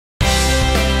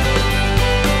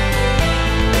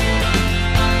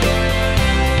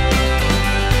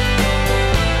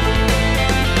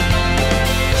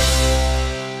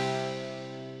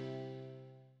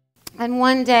And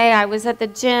one day I was at the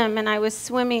gym and I was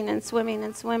swimming and swimming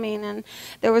and swimming, and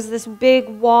there was this big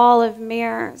wall of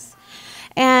mirrors.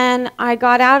 And I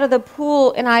got out of the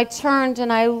pool and I turned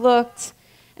and I looked,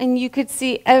 and you could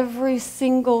see every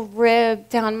single rib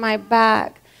down my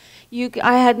back.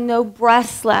 I had no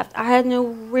breasts left. I had no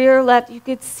rear left. You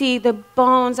could see the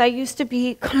bones. I used to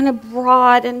be kind of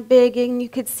broad and big, and you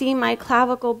could see my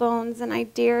clavicle bones, and I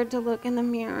dared to look in the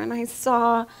mirror, and I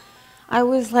saw I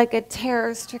was like a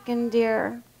terror-stricken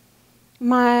deer.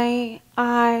 My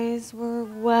eyes were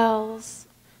wells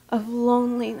of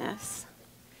loneliness.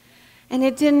 And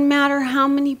it didn't matter how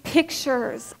many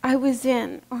pictures I was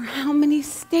in or how many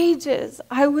stages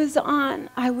I was on.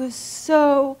 I was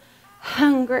so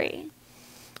hungry.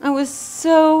 I was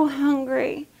so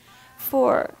hungry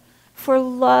for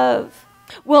love.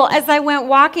 Well, as I went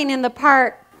walking in the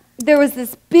park, there was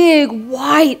this big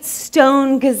white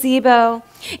stone gazebo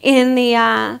in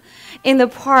the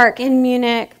park in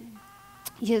Munich.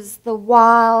 Is the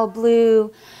wild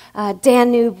blue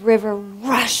Danube River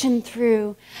rushing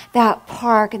through that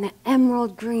park and the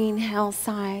emerald green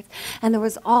hillsides. And there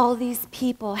was all these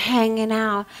people hanging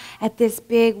out at this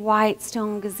big white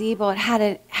stone gazebo. It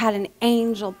had an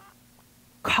angel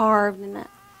carved in it.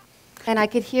 And I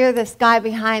could hear this guy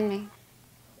behind me.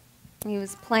 He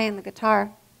was playing the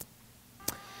guitar.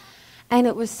 And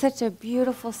it was such a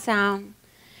beautiful sound.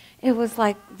 It was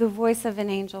like the voice of an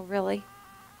angel, really.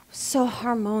 So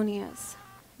harmonious.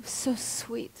 It was so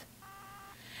sweet.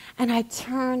 And I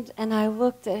turned and I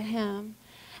looked at him,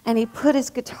 and he put his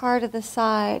guitar to the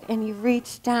side and he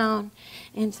reached down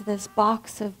into this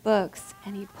box of books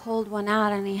and he pulled one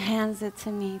out and he hands it to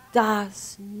me.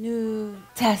 Das New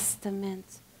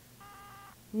Testament.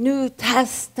 New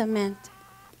Testament.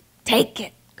 Take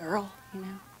it, girl, you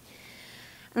know.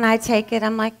 And I take it.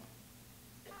 I'm like,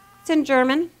 it's in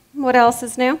German. What else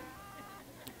is new?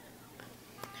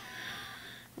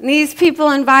 And these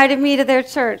people invited me to their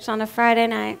church on a Friday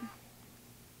night.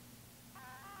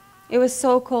 It was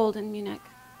so cold in Munich.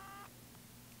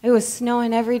 It was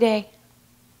snowing every day.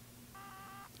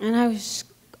 And I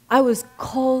was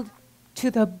cold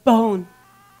to the bone.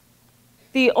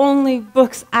 The only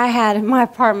books I had in my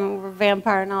apartment were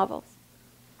vampire novels.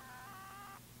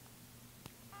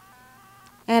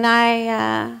 And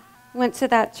I went to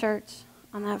that church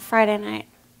on that Friday night.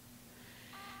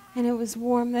 And it was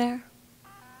warm there.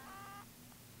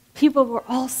 People were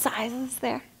all sizes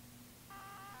there.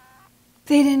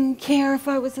 They didn't care if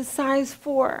I was a size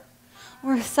 4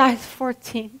 or a size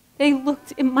 14. They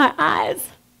looked in my eyes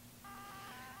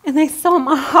and they saw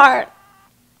my heart.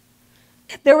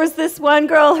 There was this one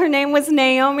girl, her name was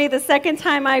Naomi. The second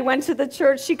time I went to the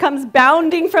church, she comes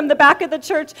bounding from the back of the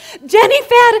church.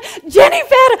 Jennifer,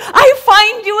 I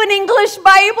find you an English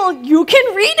Bible. You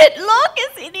can read it. Look,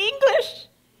 it's in English.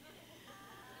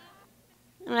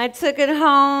 And I took it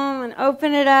home and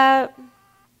opened it up.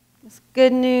 It's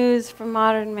good news for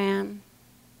modern man.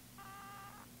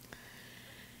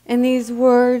 And these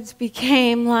words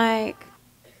became like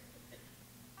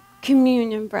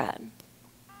communion bread.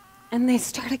 And they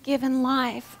started giving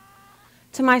life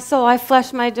to my soul. I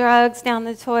flushed my drugs down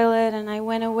the toilet and I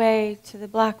went away to the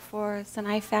Black Forest and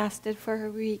I fasted for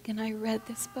a week and I read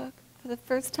this book for the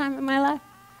first time in my life.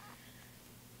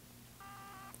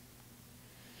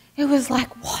 It was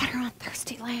like water on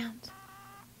thirsty land.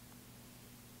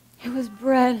 It was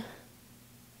bread.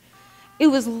 It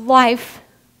was life.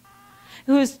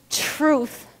 It was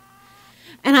truth.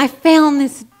 And I found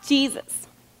this Jesus.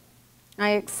 I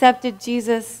accepted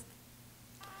Jesus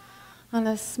on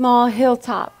a small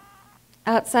hilltop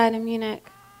outside of Munich.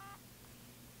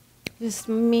 Just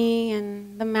me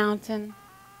and the mountain.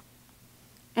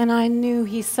 And I knew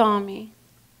he saw me.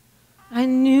 I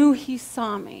knew he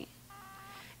saw me.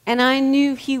 And I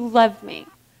knew he loved me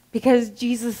because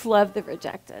Jesus loved the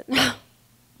rejected.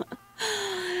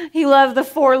 He loved the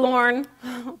forlorn.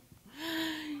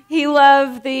 He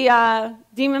loved the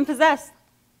demon-possessed.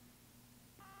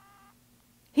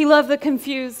 He loved the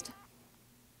confused.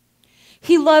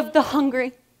 He loved the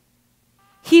hungry.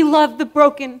 He loved the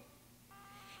broken.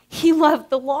 He loved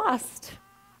the lost.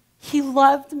 He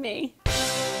loved me.